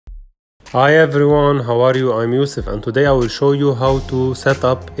Hi everyone, how are you? I'm Yusuf and today I will show you how to set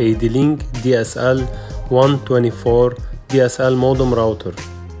up a D-Link DSL-124 DSL modem router.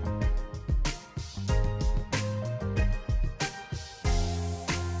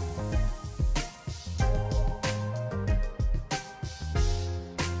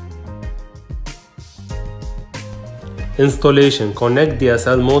 Installation: connect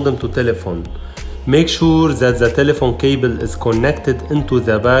DSL modem to telephone. Make sure that the telephone cable is connected into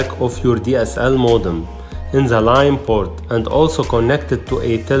the back of your DSL modem in the line port and also connected to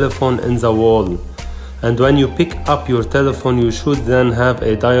a telephone in the wall. And when you pick up your telephone, you should then have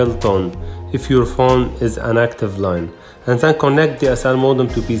a dial tone if your phone is an active line. And then connect DSL modem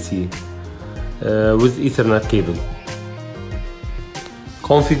to PC with Ethernet cable.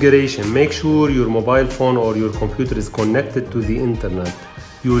 Configuration: make sure your mobile phone or your computer is connected to the internet.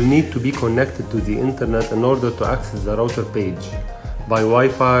 You will need to be connected to the internet in order to access the router page by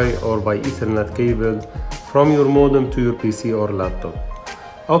Wi-Fi or by Ethernet cable from your modem to your PC or laptop.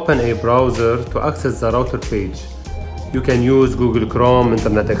 Open a browser to access the router page. You can use Google Chrome,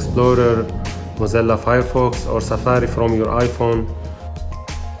 Internet Explorer, Mozilla Firefox or Safari from your iPhone.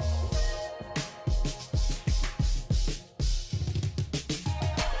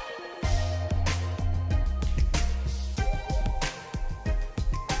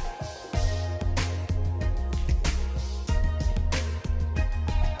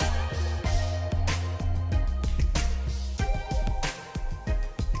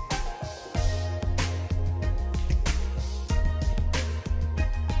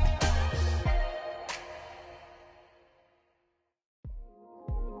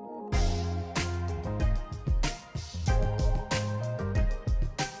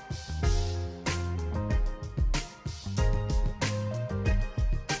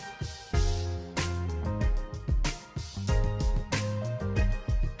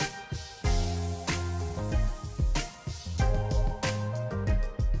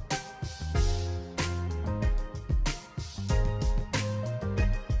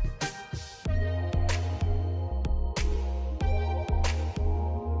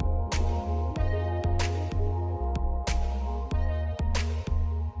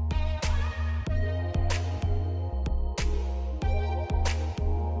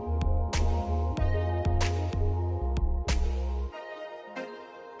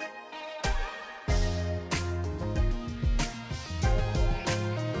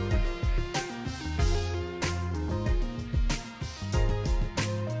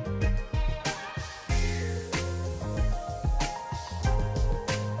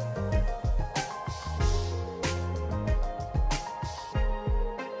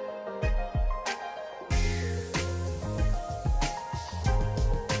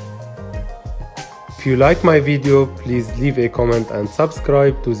 If you like my video, please leave a comment and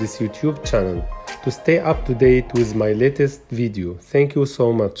subscribe to this YouTube channel to stay up to date with my latest video. Thank you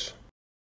so much.